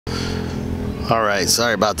Alright,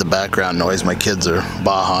 sorry about the background noise. My kids are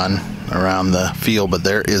bahaing around the field, but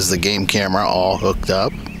there is the game camera all hooked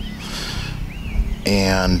up.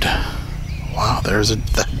 And wow, there's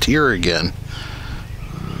that deer again.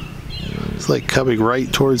 It's like coming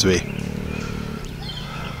right towards me.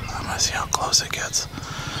 I'm gonna see how close it gets.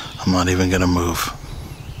 I'm not even gonna move.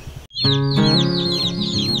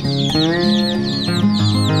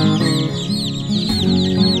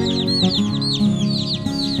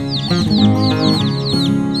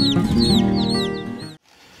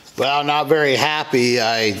 Well, not very happy.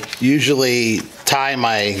 I usually tie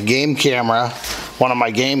my game camera, one of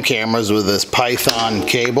my game cameras, with this Python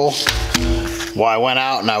cable. Well, I went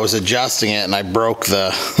out and I was adjusting it and I broke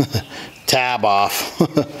the tab off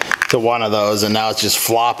to one of those, and now it's just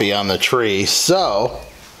floppy on the tree. So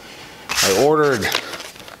I ordered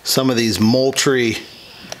some of these Moultrie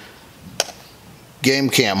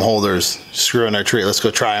game cam holders, screw in our tree. Let's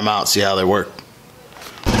go try them out, see how they work.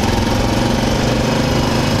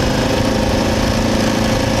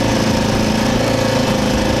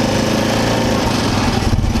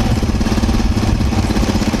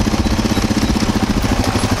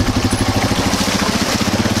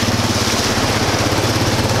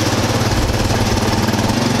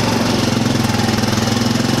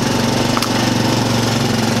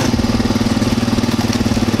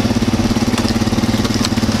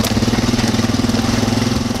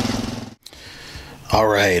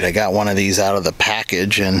 Alright, I got one of these out of the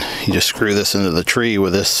package, and you just screw this into the tree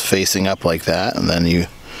with this facing up like that, and then you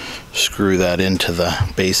screw that into the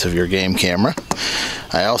base of your game camera.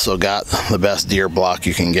 I also got the best deer block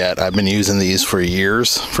you can get. I've been using these for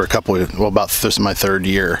years, for a couple of, well, about this is my third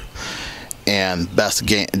year, and best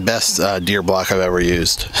deer block I've ever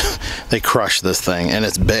used. They crush this thing, and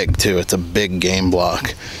it's big too. It's a big game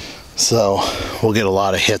block. So we'll get a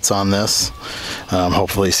lot of hits on this.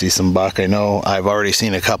 Hopefully see some buck. I know I've already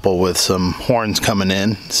seen a couple with some horns coming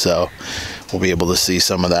in, so we'll be able to see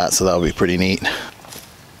some of that, so that'll be pretty neat.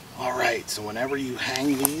 Alright, so whenever you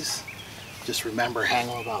hang these, just remember, hang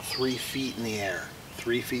them about 3 feet in the air.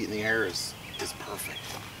 3 feet in the air is perfect.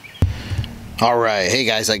 Alright, hey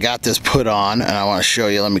guys, I got this put on and I want to show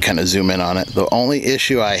you. Let me kind of zoom in on it. The only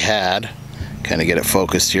issue I had, kind of get it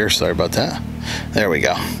focused here, sorry about that. There we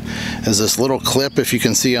go. Is this little clip, if you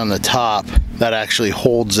can see on the top, that actually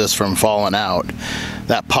holds this from falling out.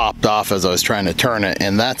 That popped off as I was trying to turn it,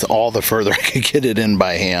 and that's all the further I could get it in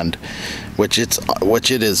by hand, which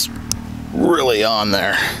it is really on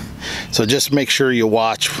there. So just make sure you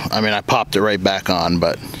watch. I mean, I popped it right back on,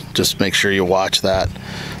 but just make sure you watch that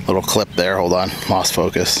little clip there. Hold on, lost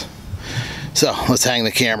focus. So let's hang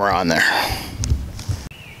the camera on there.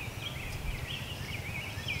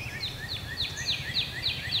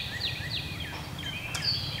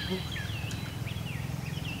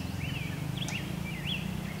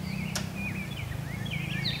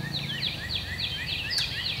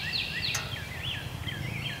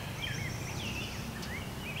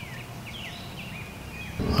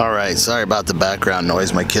 Alright, sorry about the background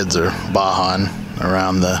noise. My kids are bahaing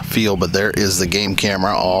around the field, but there is the game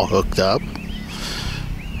camera all hooked up.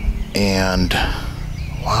 And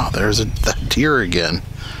wow, there's that deer again.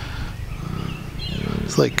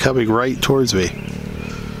 It's like coming right towards me.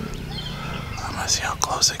 I'm gonna see how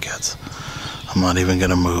close it gets. I'm not even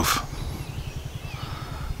gonna move.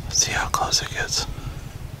 Let's see how close it gets.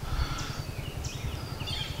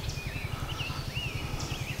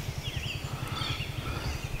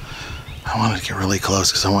 I want to get really close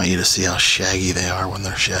because I want you to see how shaggy they are when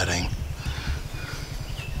they're shedding.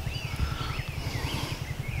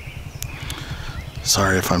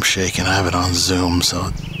 Sorry if I'm shaking. I have it on zoom, so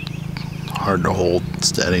it's hard to hold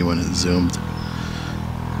steady when it's zoomed.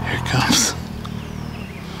 Here it comes.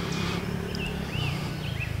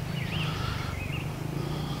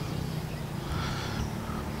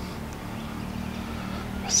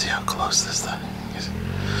 Let's see how close this thing is.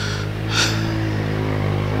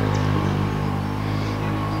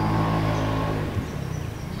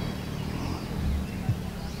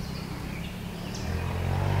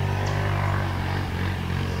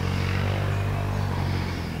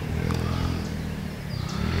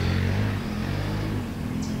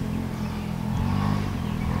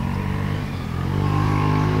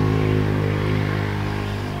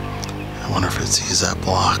 I wonder if it sees that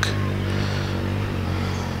block.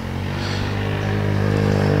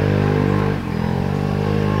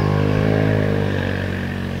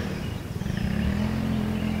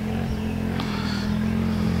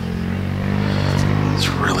 It's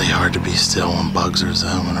really hard to be still when bugs are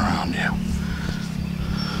zooming around you.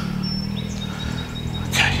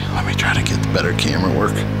 Okay, let me try to get the better camera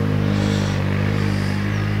work.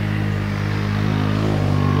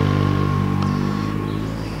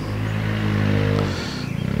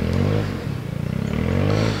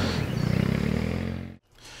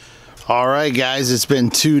 Alright guys, it's been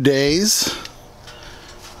 2 days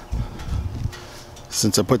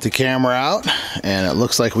since I put the camera out, and it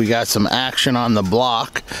looks like we got some action on the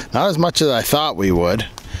block. Not as much as I thought we would,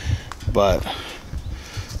 but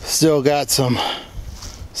still got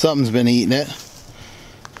something's been eating it.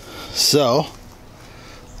 So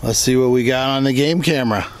let's see what we got on the game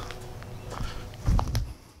camera.